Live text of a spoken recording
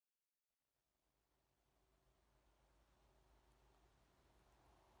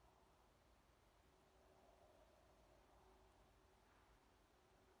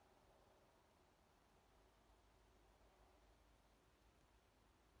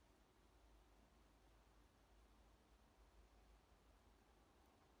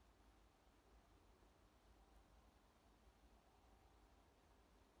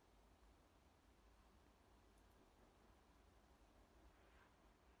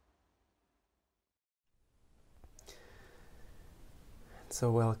So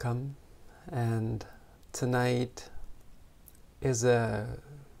welcome, and tonight is a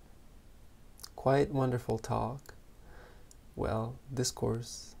quite wonderful talk,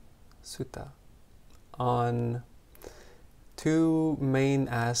 discourse, sutta, on two main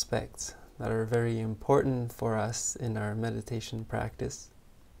aspects that are very important for us in our meditation practice.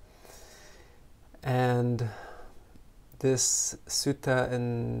 And this sutta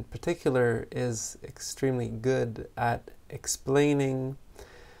in particular is extremely good at explaining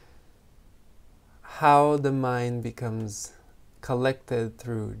how the mind becomes collected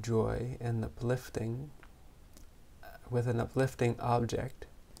through joy and uplifting, with an uplifting object,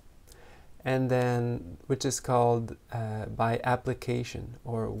 and then which is called by application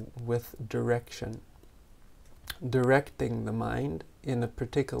or with direction, directing the mind in a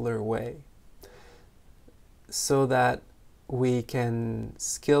particular way so that we can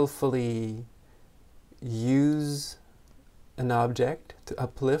skillfully use an object to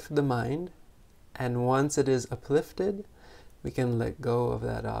uplift the mind, and once it is uplifted, we can let go of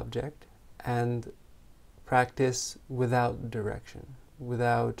that object and practice without direction,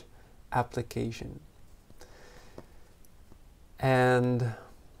 without application. And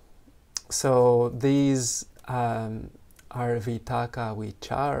so these are vitaka,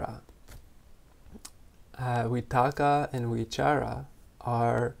 vichara. Vitaka and vichara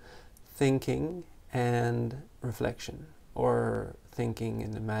are thinking and reflection, or thinking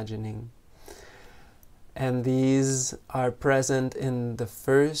and imagining. And these are present in the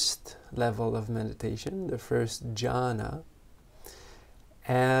first level of meditation, the first jhana,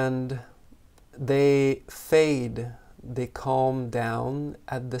 and they fade, they calm down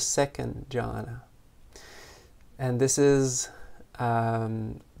at the second jhana. And this is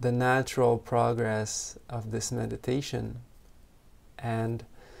the natural progress of this meditation. And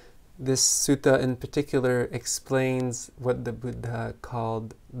this sutta in particular explains what the Buddha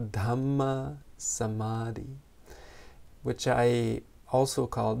called Dhamma Samādhi, which I also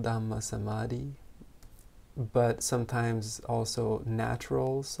call Dhamma Samādhi, but sometimes also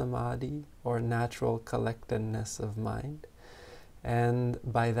natural Samādhi or natural collectedness of mind. And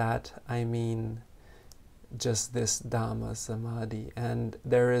by that I mean just this Dhamma Samādhi. And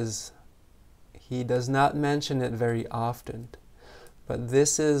he does not mention it very often, but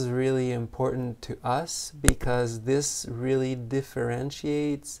this is really important to us because this really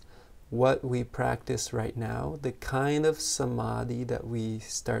differentiates what we practice right now, the kind of samadhi that we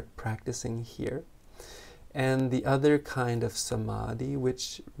start practicing here, and the other kind of samadhi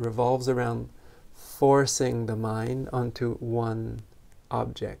which revolves around forcing the mind onto one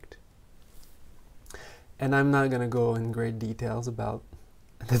object. And I'm not going to go in great details about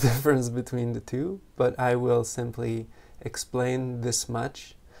the difference between the two, but I will simply explain this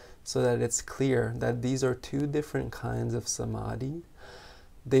much so that it's clear that these are two different kinds of samadhi.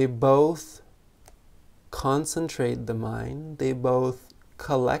 They both concentrate the mind, they both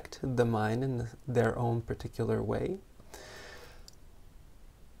collect the mind in their own particular way.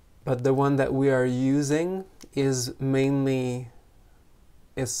 But the one that we are using is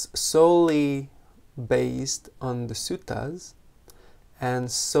solely based on the suttas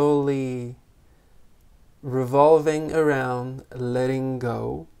and solely revolving around letting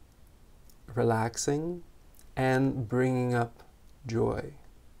go, relaxing, and bringing up joy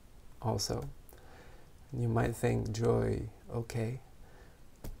also. You might think joy, okay,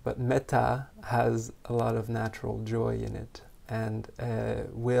 but metta has a lot of natural joy in it and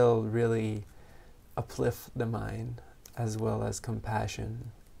will really uplift the mind, as well as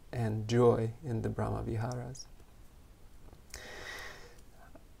compassion and joy in the Brahma Viharas.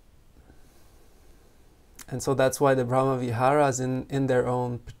 And so that's why the Brahma Viharas, in their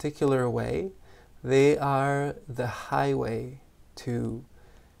own particular way, they are the highway to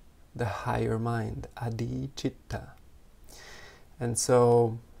the higher mind, adi citta. And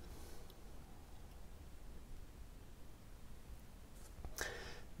so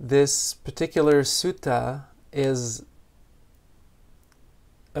this particular sutta is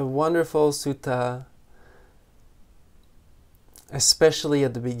a wonderful sutta, especially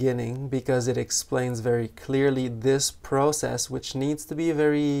at the beginning, because it explains very clearly this process, which needs to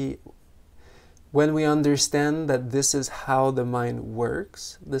be when we understand that this is how the mind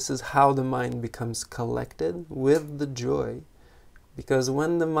works, this is how the mind becomes collected with the joy. Because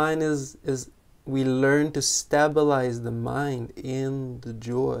when the mind we learn to stabilize the mind in the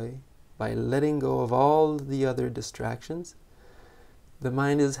joy by letting go of all the other distractions, the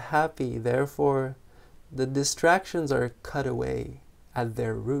mind is happy. Therefore, the distractions are cut away at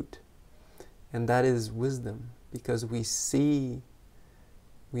their root. And that is wisdom, because we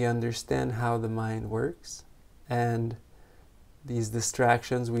understand how the mind works, and These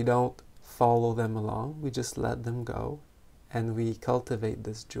distractions, we don't follow them along, we just let them go, and we cultivate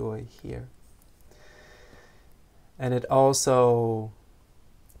this joy here. And it also,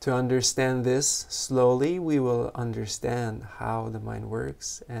 to understand this slowly, we will understand how the mind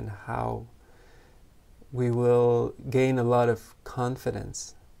works and how we will gain a lot of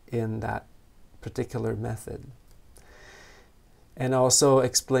confidence in that particular method. And also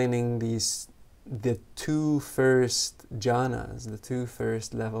explaining the two first jhanas, the two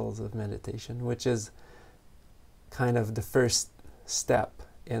first levels of meditation, which is kind of the first step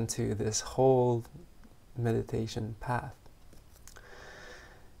into this whole meditation path.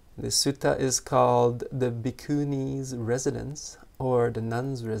 The sutta is called the Bhikkhuni's residence, or the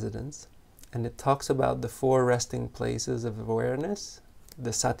nun's residence, and it talks about the four resting places of awareness,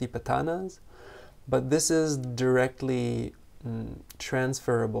 the Satipatthanas, but this is directly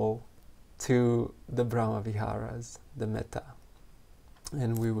transferable to the Brahmaviharas, the metta,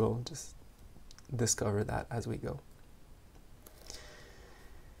 and we will just discover that as we go.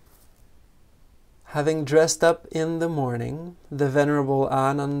 Having dressed up in the morning, the Venerable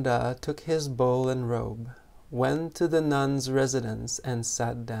Ānanda took his bowl and robe, went to the nun's residence and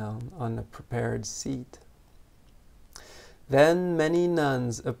sat down on a prepared seat. Then many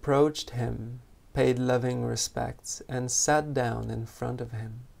nuns approached him, paid loving respects, and sat down in front of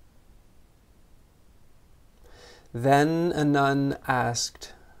him. Then a nun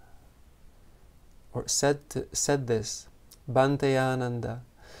asked, or said this, Bhante Ānanda,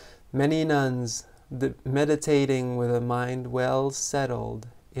 many nuns, meditating with a mind well settled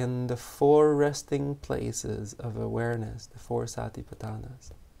in the four resting places of awareness, the four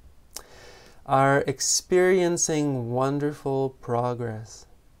Satipatthanas, are experiencing wonderful progress.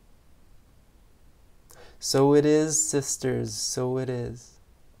 So it is, sisters, so it is.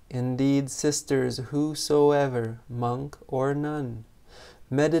 Indeed, sisters, whosoever, monk or nun,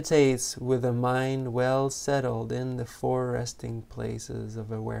 meditates with a mind well settled in the four resting places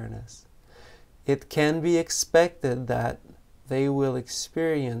of awareness, it can be expected that they will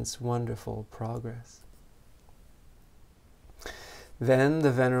experience wonderful progress. Then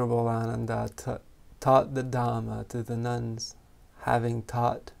the Venerable Ānanda taught the Dhamma to the nuns. Having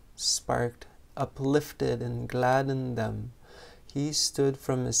taught, sparked, uplifted, and gladdened them, he stood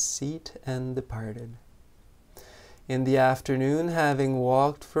from his seat and departed. In the afternoon, having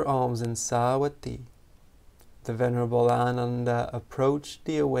walked for alms in Savatthi, the Venerable Ānanda approached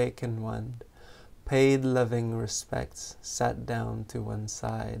the awakened one, paid loving respects, sat down to one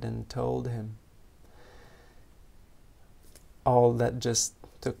side, and told him all that just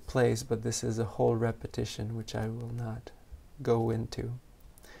took place, but this is a whole repetition which I will not go into.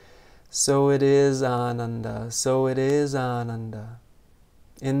 So it is, Ānanda, so it is, Ānanda.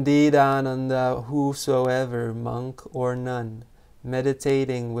 Indeed, Ānanda, whosoever, monk or nun,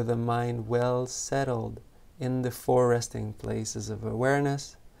 meditating with a mind well settled in the four resting places of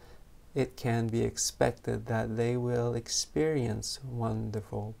awareness, it can be expected that they will experience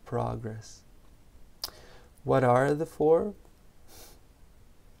wonderful progress. What are the four?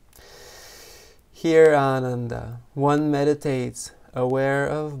 Here, Ānanda, one meditates aware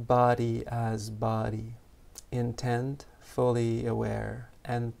of body as body, intent, fully aware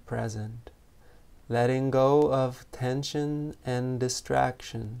and present, letting go of tension and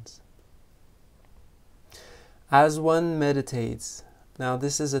distractions. As one meditates, now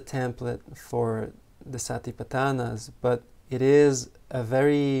this is a template for the Satipatthanas, but it is a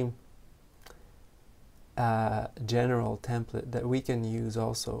very general template that we can use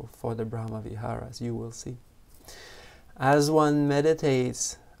also for the Brahmaviharas, you will see. As one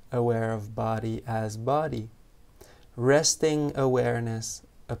meditates aware of body as body, resting awareness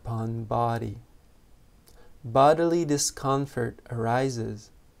upon body, bodily discomfort arises,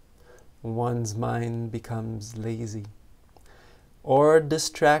 one's mind becomes lazy or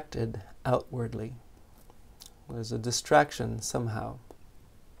distracted outwardly. There's a distraction somehow.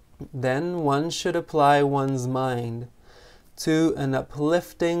 Then one should apply one's mind to an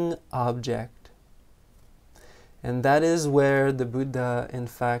uplifting object. And that is where the Buddha, in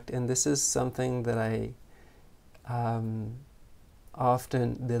fact, and this is something that I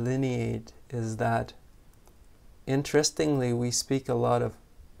often delineate, is that interestingly we speak a lot of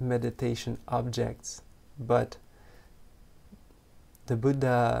meditation objects, but the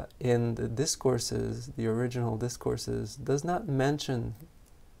Buddha in the discourses, the original discourses, does not mention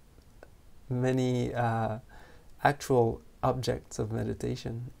many actual objects of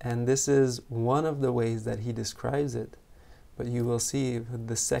meditation, and this is one of the ways that he describes it. But you will see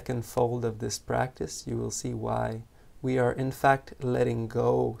the second fold of this practice, you will see why we are in fact letting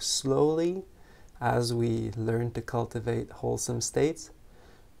go slowly as we learn to cultivate wholesome states,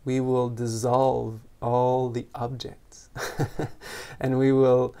 we will dissolve all the objects and we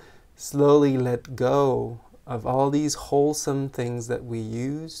will slowly let go of all these wholesome things that we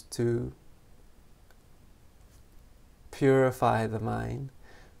use to purify the mind,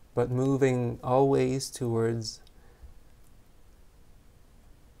 but moving always towards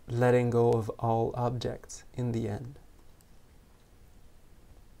letting go of all objects in the end.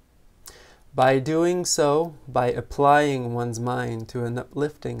 By doing so, by applying one's mind to an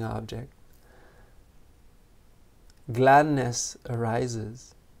uplifting object, gladness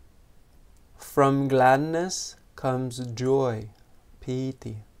arises. From gladness comes joy,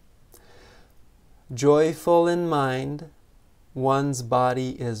 piti. Joyful in mind, one's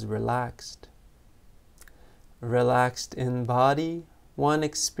body is relaxed. Relaxed in body, one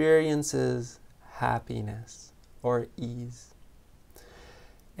experiences happiness or ease.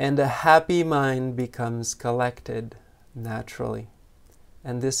 And a happy mind becomes collected naturally.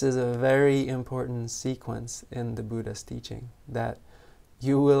 And this is a very important sequence in the Buddha's teaching that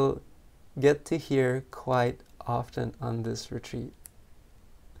you will get to hear quite often on this retreat.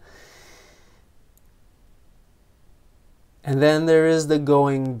 And then there is the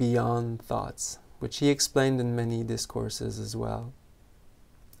going beyond thoughts, which he explained in many discourses as well.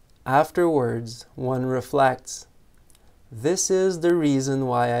 Afterwards, one reflects, this is the reason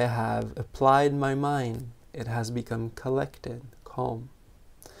why I have applied my mind. It has become collected, calm.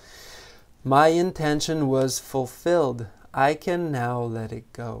 My intention was fulfilled. I can now let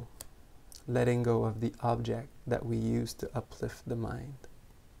it go. Letting go of the object that we use to uplift the mind.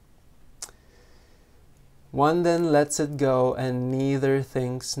 One then lets it go and neither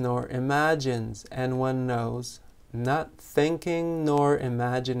thinks nor imagines, and one knows, not thinking nor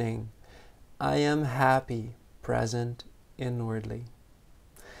imagining, I am happy, present inwardly.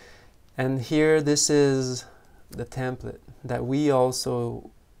 And here this is the template that we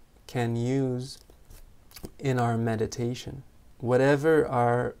also can use in our meditation. Whatever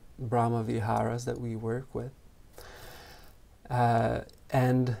our Brahma Viharas that we work with.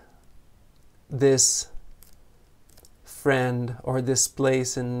 And this friend or this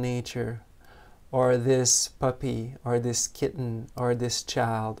place in nature or this puppy or this kitten or this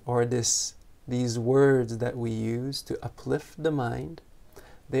child or these words that we use to uplift the mind,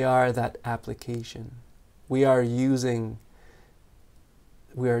 they are that application. We are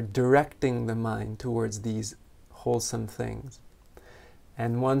directing the mind towards these wholesome things.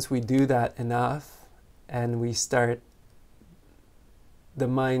 And once we do that enough and the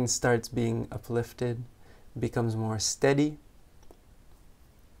mind starts being uplifted, becomes more steady,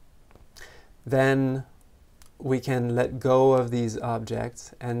 then we can let go of these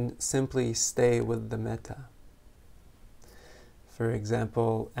objects and simply stay with the metta, for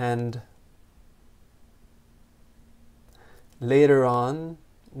example. And later on,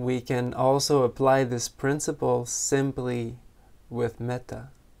 we can also apply this principle simply with metta.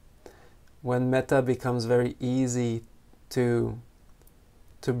 When metta becomes very easy to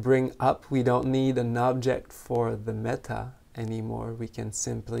bring up, we don't need an object for the metta anymore. We can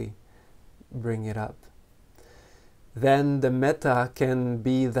simply bring it up. Then the metta can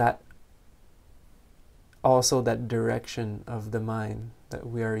be also that direction of the mind that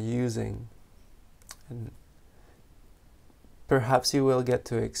we are using. And perhaps you will get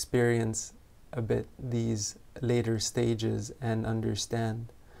to experience a bit these later stages and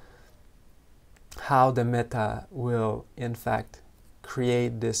understand how the metta will in fact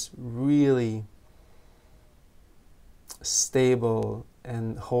create this really stable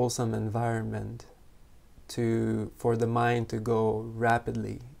and wholesome environment for the mind to go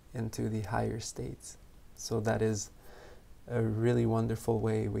rapidly into the higher states. So that is a really wonderful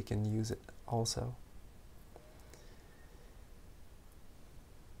way we can use it also.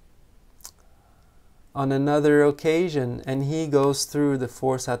 On another occasion, and he goes through the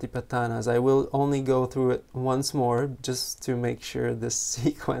 4 Satipatthanas. I will only go through it once more just to make sure this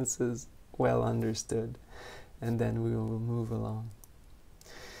sequence is well understood, and then we will move along.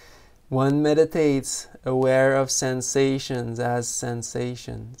 One meditates aware of sensations as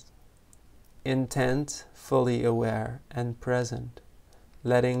sensations, intent fully aware and present,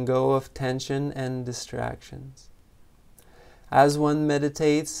 letting go of tension and distractions. As one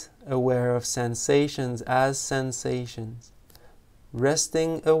meditates, aware of sensations as sensations,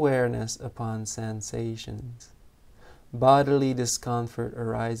 resting awareness upon sensations. Bodily discomfort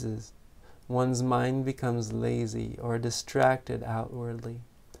arises. One's mind becomes lazy or distracted outwardly.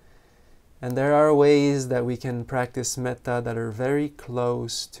 And there are ways that we can practice metta that are very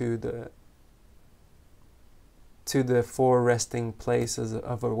close to the 4 resting places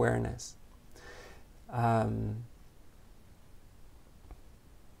of awareness. And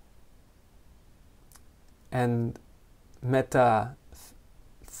metta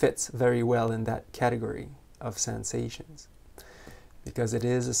fits very well in that category of sensations, because it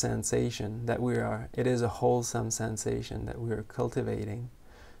is a sensation that it is a wholesome sensation that we are cultivating.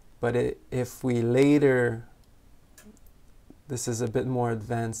 But if we later, this is a bit more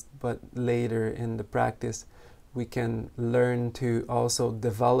advanced, but later in the practice, we can learn to also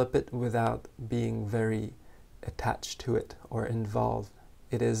develop it without being very attached to it or involved.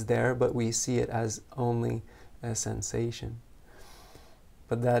 It is there, but we see it as only a sensation.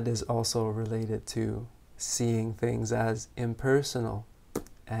 But that is also related to seeing things as impersonal,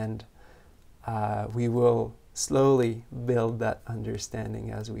 and we will slowly build that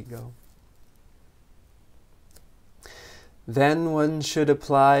understanding as we go. Then one should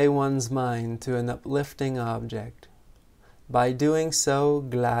apply one's mind to an uplifting object. By doing so,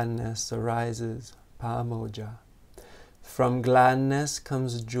 gladness arises, pamoja. From gladness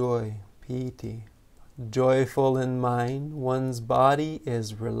comes joy, piti. Joyful in mind, one's body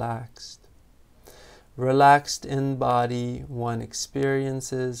is relaxed. Relaxed in body, one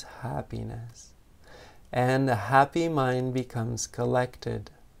experiences happiness. And a happy mind becomes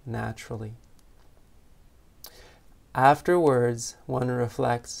collected naturally. Afterwards, one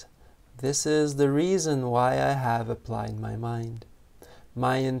reflects, this is the reason why I have applied my mind.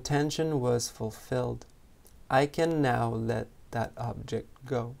 My intention was fulfilled. I can now let that object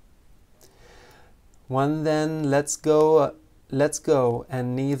go. One then lets go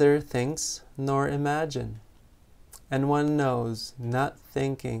and neither thinks nor imagine. And one knows, not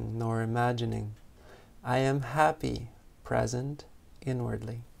thinking nor imagining, I am happy, present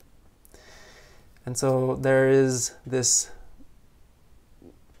inwardly. And so there is this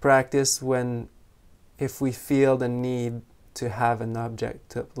practice when, if we feel the need to have an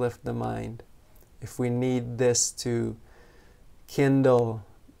object to uplift the mind, if we need this to kindle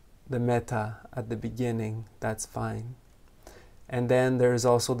the metta at the beginning, that's fine. And then there's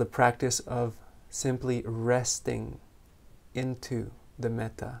also the practice of simply resting into the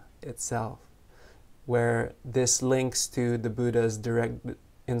metta itself, where this links to the Buddha's direct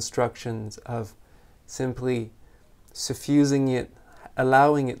instructions of simply suffusing it,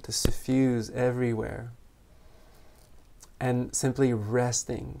 allowing it to suffuse everywhere, and simply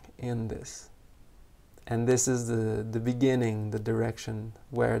resting in this. And this is the beginning, the direction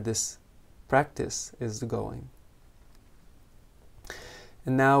where this practice is going.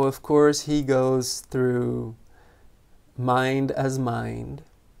 And now, of course, he goes through mind as mind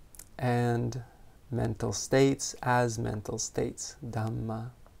and mental states as mental states,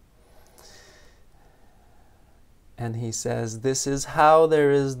 Dhamma. And he says, this is how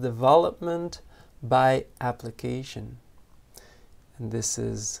there is development by application. And this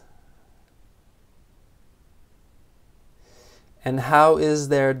is, and how is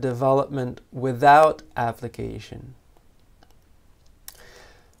there development without application?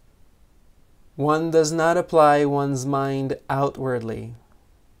 One does not apply one's mind outwardly.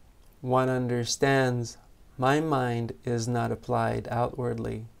 One understands, my mind is not applied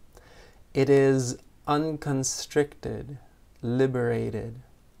outwardly. It is unconstricted, liberated,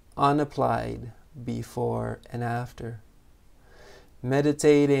 unapplied before and after.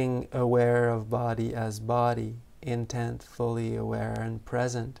 Meditating aware of body as body, intent fully aware and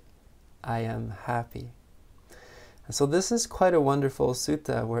present, I am happy. And so this is quite a wonderful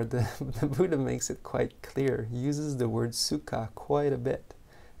sutta where the Buddha makes it quite clear. He uses the word sukha quite a bit,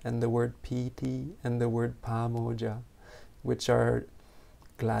 and the word piti and the word pamoja, which are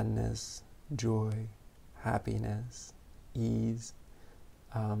gladness, joy, happiness, ease,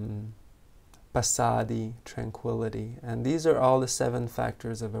 passaddhi, tranquility. And these are all the 7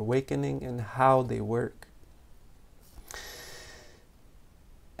 factors of awakening and how they work.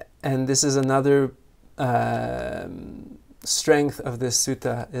 And this is another strength of this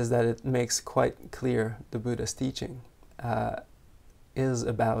sutta, is that it makes quite clear the Buddha's teaching is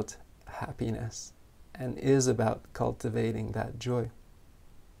about happiness and is about cultivating that joy.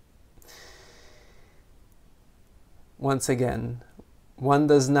 Once again, one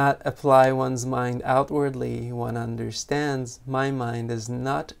does not apply one's mind outwardly. One understands, my mind is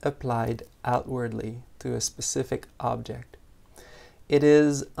not applied outwardly to a specific object. It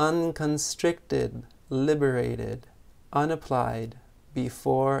is unconstricted, liberated, unapplied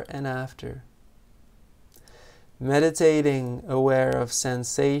before and after. Meditating aware of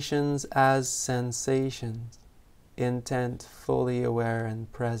sensations as sensations, intent fully aware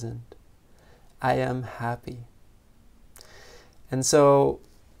and present. I am happy. And so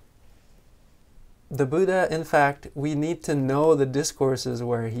the Buddha, in fact, we need to know the discourses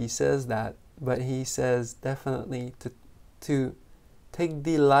where he says that, but he says definitely to take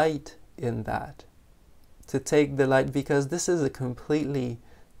delight in that. To take delight, because this is a completely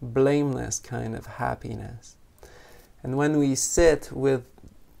blameless kind of happiness. And when we sit with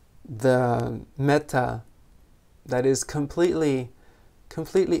the metta that is completely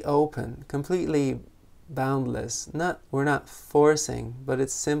open, completely boundless, we're not forcing, but it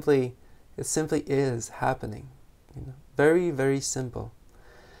simply is happening. You know? Very, very simple.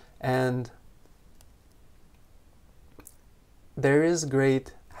 And there is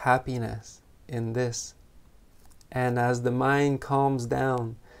great happiness in this. And as the mind calms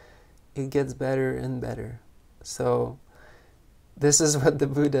down, it gets better and better. So this is what the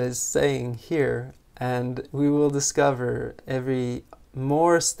Buddha is saying here, and we will discover every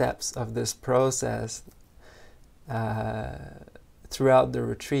more steps of this process throughout the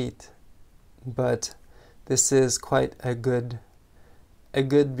retreat. But this is quite a good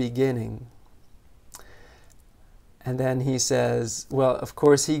beginning. And then he says, well, of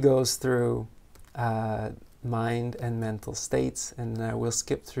course he goes through mind and mental states, and I will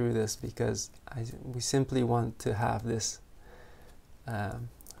skip through this because we simply want to have this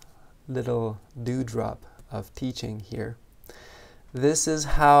little dewdrop of teaching here. This is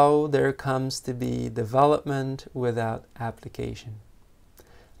how there comes to be development without application.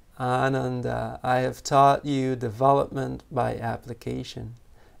 Ananda, I have taught you development by application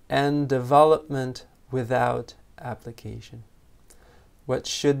and development without application. What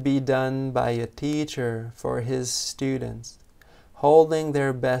should be done by a teacher for his students, holding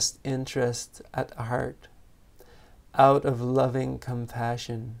their best interest at heart, out of loving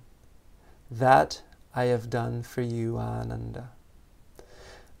compassion, that I have done for you, Ananda.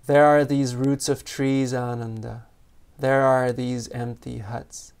 There are these roots of trees, Ananda. There are these empty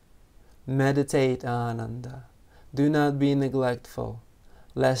huts. Meditate, Ananda. Do not be neglectful,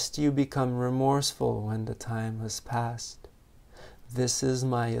 lest you become remorseful when the time has passed. This is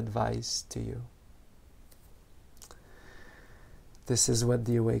my advice to you. This is what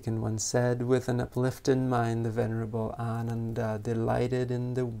the Awakened One said. With an uplifted mind, the Venerable Ānanda delighted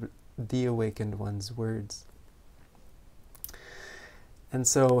in the Awakened One's words. And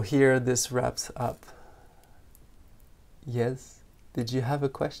so here this wraps up. Yes? Did you have a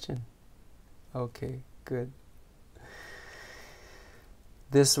question? Okay, good.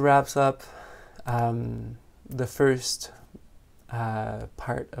 This wraps up the first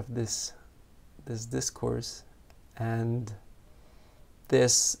part of this discourse, and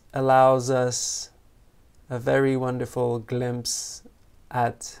this allows us a very wonderful glimpse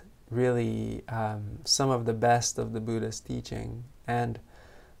at really some of the best of the Buddha's teaching, and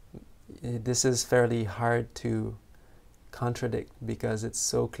this is fairly hard to contradict because it's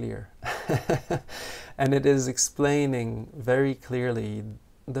so clear. And it is explaining very clearly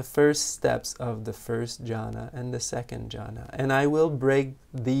the first steps of the first jhana and the second jhana. And I will break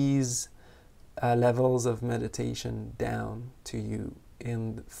these levels of meditation down to you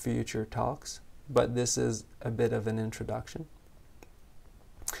in future talks, but this is a bit of an introduction.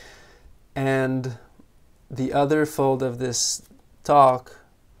 And the other fold of this talk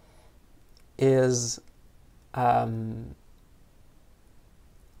is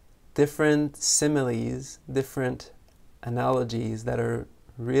different similes, different analogies that are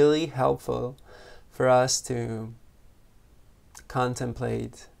really helpful for us to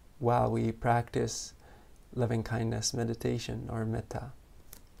contemplate while we practice loving kindness meditation or metta.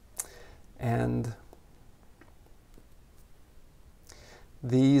 And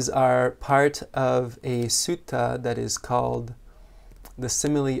these are part of a sutta that is called the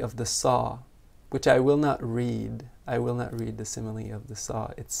simile of the saw, which I will not read. I will not read the simile of the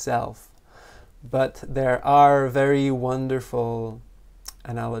saw itself, but there are very wonderful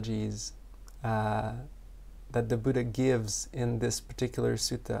analogies that the Buddha gives in this particular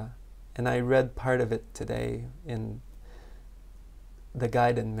sutta, and I read part of it today in the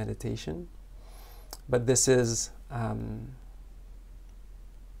guided meditation. But this is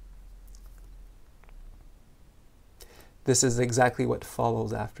exactly what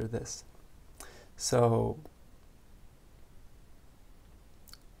follows after this. So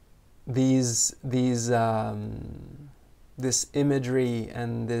this imagery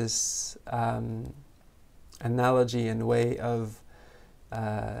and this analogy and way of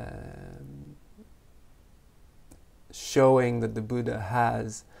showing that the Buddha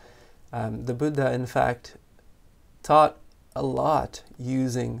has, the Buddha in fact taught a lot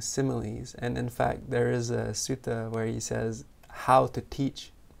using similes, and in fact there is a sutta where he says how to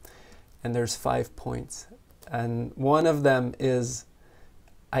teach, and there's 5 points, and one of them is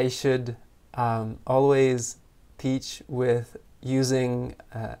I should always teach with using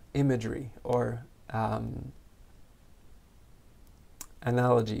imagery or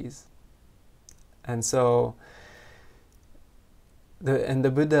analogies. And so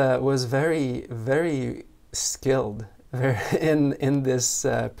the Buddha was very, very skilled in this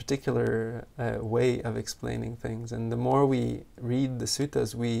particular way of explaining things. And the more we read the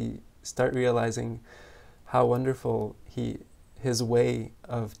suttas, we start realizing how wonderful his way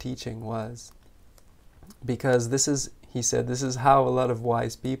of teaching was. Because this is, he said, this is how a lot of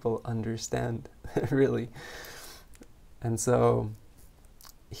wise people understand, really. And so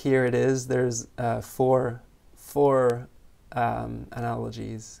here it is. There's four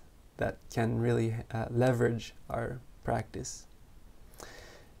analogies that can really leverage our practice.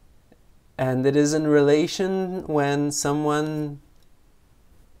 And it is in relation when someone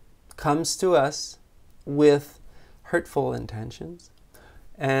comes to us with hurtful intentions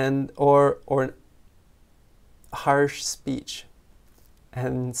and or harsh speech.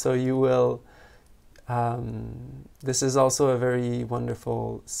 And so you will this is also a very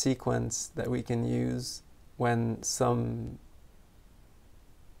wonderful sequence that we can use when some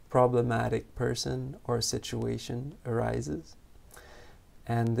problematic person or situation arises.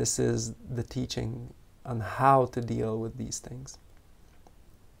 And this is the teaching on how to deal with these things.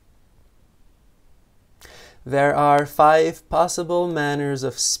 There are 5 possible manners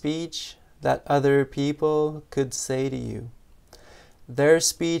of speech that other people could say to you. Their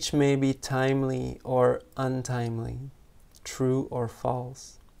speech may be timely or untimely, true or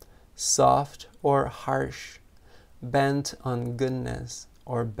false, soft or harsh, bent on goodness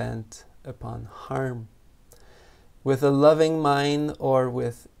or bent upon harm, with a loving mind or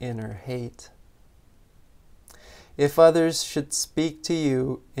with inner hate. If others should speak to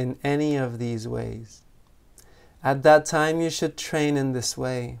you in any of these ways, at that time you should train in this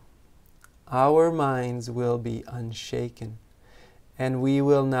way. Our minds will be unshaken, and we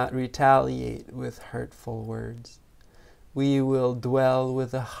will not retaliate with hurtful words. We will dwell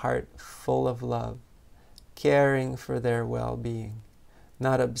with a heart full of love, caring for their well-being,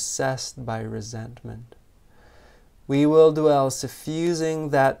 not obsessed by resentment. We will dwell suffusing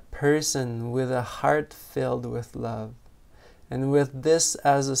that person with a heart filled with love, and with this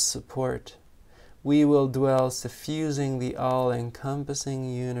as a support, we will dwell suffusing the all-encompassing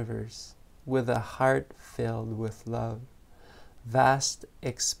universe with a heart filled with love, vast,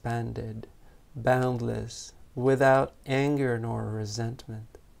 expanded, boundless, without anger nor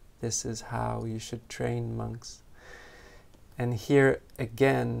resentment. This is how you should train monks. And here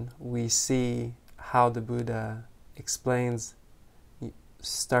again we see how the Buddha explains,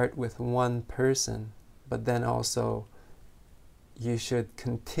 start with one person, but then also you should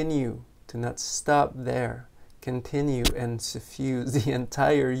continue to not stop there, continue and suffuse the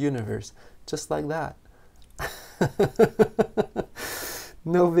entire universe, just like that.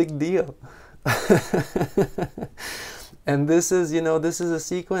 No big deal. And this is, this is a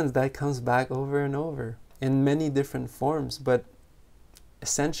sequence that comes back over and over in many different forms, but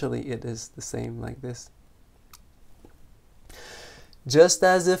essentially it is the same like this. Just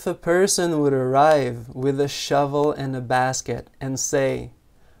as if a person would arrive with a shovel and a basket and say,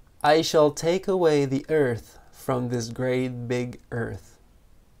 I shall take away the earth from this great big earth.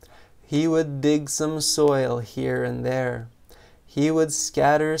 He would dig some soil here and there. He would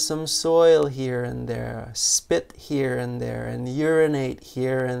scatter some soil here and there, spit here and there, and urinate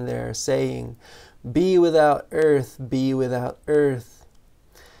here and there, saying, be without earth, be without earth.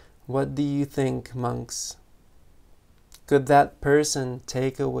 What do you think, monks? Could that person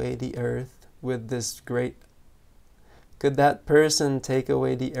take away the earth with this great... Could that person take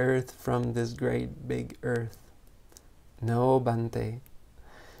away the earth from this great big earth? No, Bhante.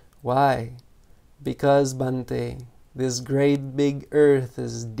 Why? Because, Bhante, this great big earth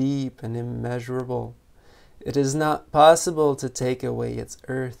is deep and immeasurable. It is not possible to take away its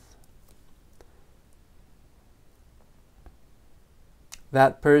earth.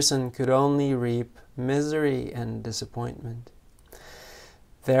 That person could only reap misery and disappointment.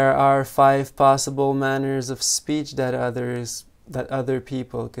 There are 5 possible manners of speech that other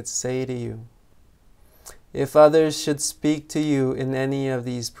people could say to you. If others should speak to you in any of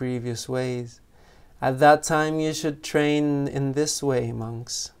these previous ways, at that time you should train in this way,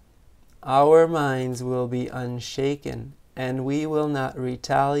 monks. Our minds will be unshaken, and we will not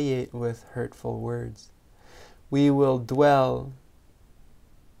retaliate with hurtful words. We will dwell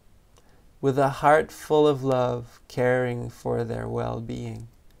with a heart full of love, caring for their well-being,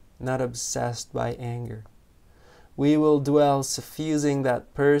 not obsessed by anger. We will dwell suffusing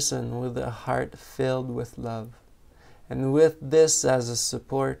that person with a heart filled with love, and with this as a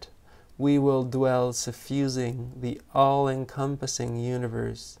support, we will dwell suffusing the all-encompassing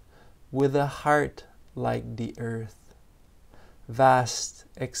universe with a heart like the earth, vast,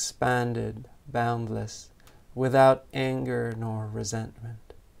 expanded, boundless, without anger nor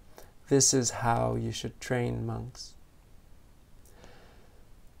resentment. This is how you should train monks.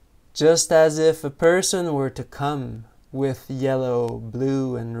 Just as if a person were to come with yellow,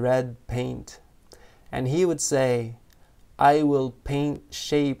 blue, and red paint, and he would say, I will paint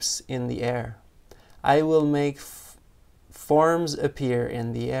shapes in the air. I will make forms appear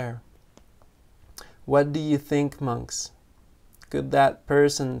in the air. What do you think, monks? Could that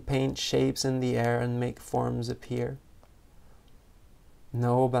person paint shapes in the air and make forms appear?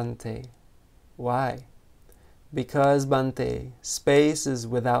 No, Bhante. Why? Because, Bhante, space is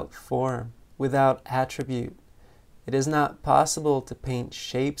without form, without attribute. It is not possible to paint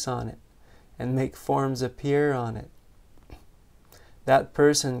shapes on it and make forms appear on it. That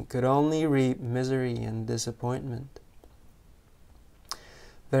person could only reap misery and disappointment.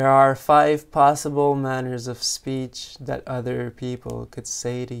 There are 5 possible manners of speech that other people could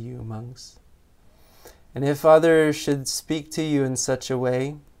say to you, monks. And if others should speak to you in such a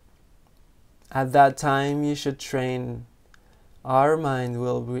way, at that time you should train, our mind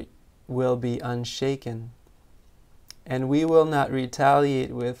will be unshaken, and we will not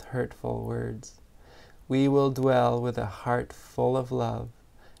retaliate with hurtful words. We will dwell with a heart full of love,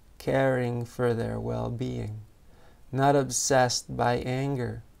 caring for their well-being, not obsessed by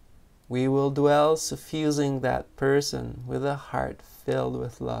anger. We will dwell suffusing that person with a heart filled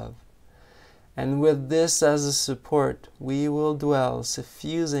with love. And with this as a support, we will dwell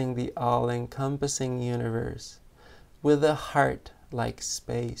suffusing the all-encompassing universe with a heart like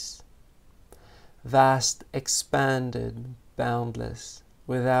space, vast, expanded, boundless,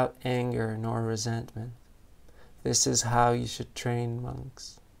 without anger nor resentment. This is how you should train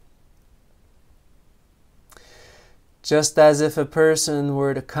monks. Just as if a person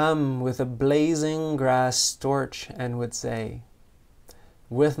were to come with a blazing grass torch and would say,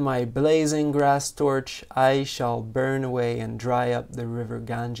 with my blazing grass torch I shall burn away and dry up the river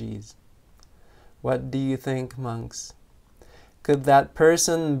Ganges. What do you think, monks? Could that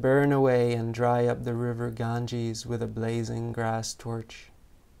person burn away and dry up the river Ganges with a blazing grass torch?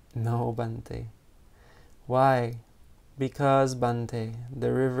 No, Bhante. Why? Because, Bhante,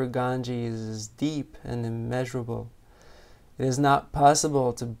 the river Ganges is deep and immeasurable. It is not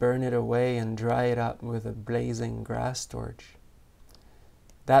possible to burn it away and dry it up with a blazing grass torch.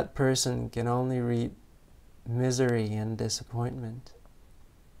 That person can only reap misery and disappointment.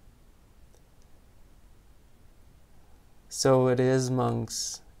 So it is,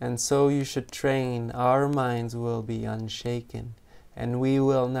 monks, and so you should train. Our minds will be unshaken, and we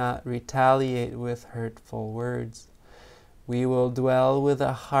will not retaliate with hurtful words. We will dwell with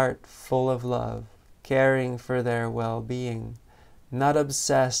a heart full of love, caring for their well-being, not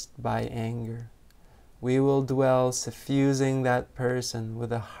obsessed by anger. We will dwell suffusing that person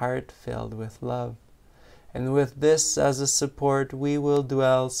with a heart filled with love. And with this as a support, we will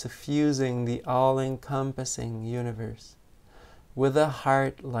dwell suffusing the all-encompassing universe with a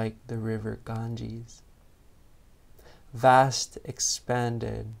heart like the river Ganges, vast,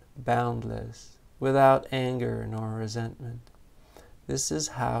 expanded, boundless, without anger nor resentment. This is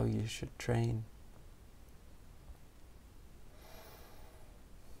how you should train.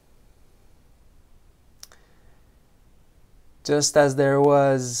 Just as there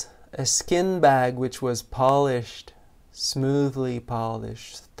was a skin bag which was polished, smoothly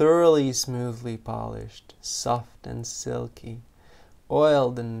polished, thoroughly smoothly polished, soft and silky,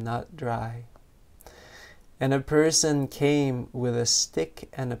 oiled and not dry. And a person came with a stick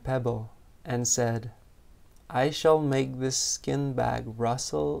and a pebble and said, I shall make this skin bag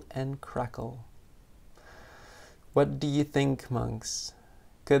rustle and crackle. What do you think, monks?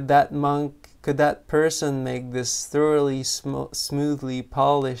 Could that person make this thoroughly smoothly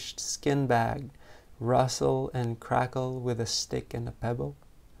polished skin bag rustle and crackle with a stick and a pebble?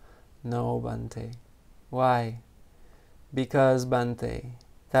 No, Bhante. Why? Because, Bhante,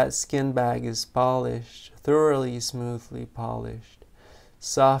 that skin bag is polished, thoroughly smoothly polished,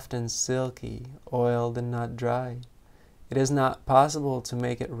 soft and silky, oiled and not dry. It is not possible to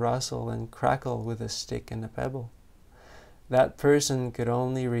make it rustle and crackle with a stick and a pebble. That person could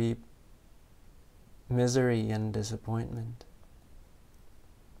only reap misery and disappointment.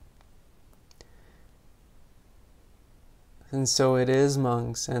 And so it is,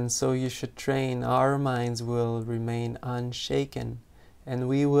 monks, and so you should train. Our minds will remain unshaken, and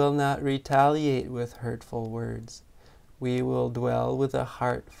we will not retaliate with hurtful words. We will dwell with a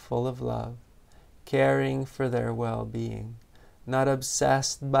heart full of love, caring for their well-being, not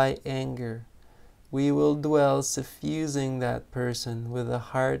obsessed by anger. We will dwell suffusing that person with a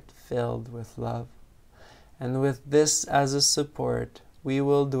heart filled with love. And with this as a support, we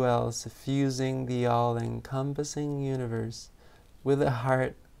will dwell suffusing the all-encompassing universe with a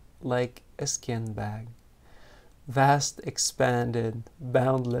heart like a skin bag, vast, expanded,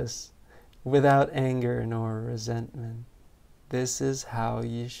 boundless, without anger nor resentment. This is how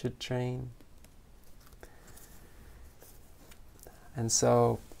you should train. And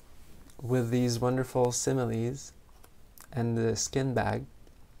so, with these wonderful similes and the skin bag,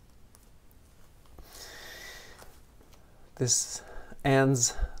 this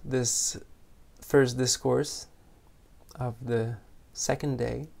ends this first discourse of the second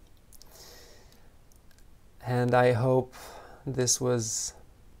day. And I hope this was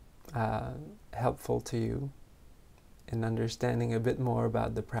helpful to you in understanding a bit more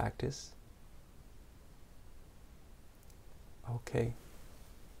about the practice. Okay.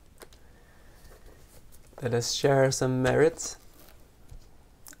 Let us share some merits,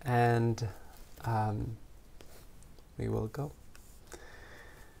 and we will go.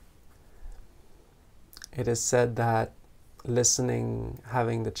 It is said that listening,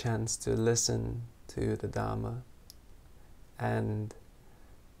 having the chance to listen to the Dhamma and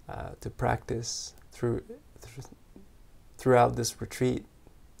to practice throughout this retreat,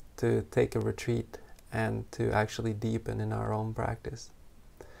 to take a retreat and to actually deepen in our own practice,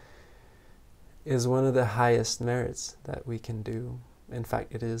 is one of the highest merits that we can do. In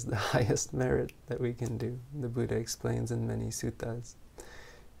fact, it is the highest merit that we can do. The Buddha explains in many suttas.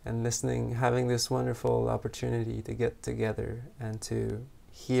 And listening, having this wonderful opportunity to get together and to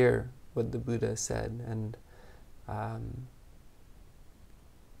hear what the Buddha said, and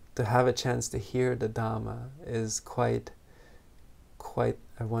to have a chance to hear the Dhamma is quite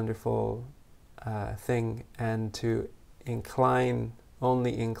a wonderful thing, and to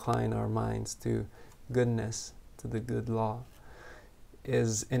only incline our minds to goodness, to the good law,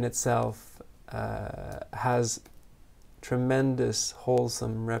 is in itself has tremendous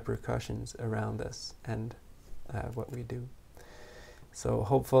wholesome repercussions around us and what we do. So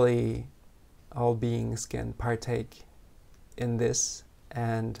hopefully all beings can partake in this,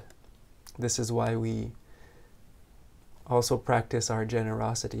 and this is why we also practice our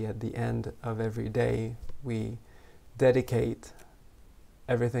generosity. At the end of every day, we dedicate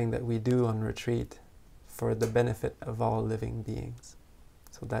everything that we do on retreat for the benefit of all living beings.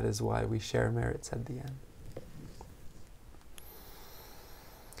 So that is why we share merits at the end.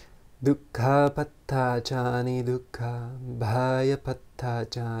 Dukkha patthācāni dukkha, bhaya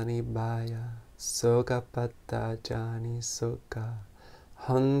patthācāni bhaya, soka patthācāni soka,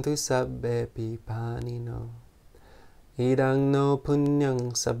 hantu sabbepi panino. Idang no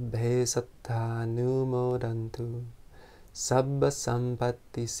punyang sabbhe sattha numodantu, sabba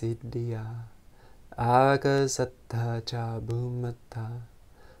sampatti siddhya, aga sattha cha bhumatta,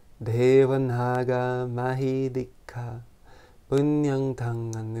 devanaga mahidikha, punyang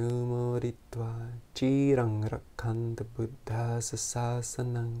tang anumoditva, chirang rakkanta buddha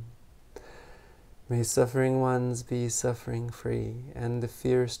sasasanang. May suffering ones be suffering free, and the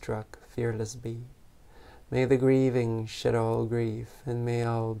fear-struck fearless be. May the grieving shed all grief, and may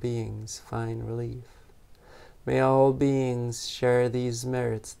all beings find relief. May all beings share these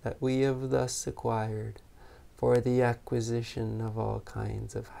merits that we have thus acquired for the acquisition of all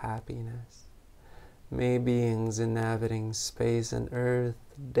kinds of happiness. May beings inhabiting space and earth,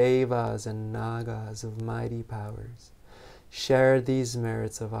 devas and nagas of mighty powers, share these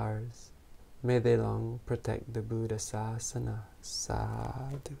merits of ours. May they long protect the Buddha Sasana.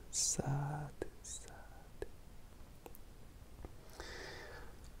 Sadhu, sadhu, sadhu.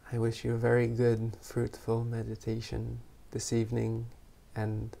 I wish you a very good, fruitful meditation this evening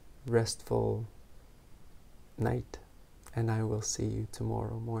and restful night, and I will see you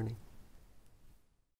tomorrow morning.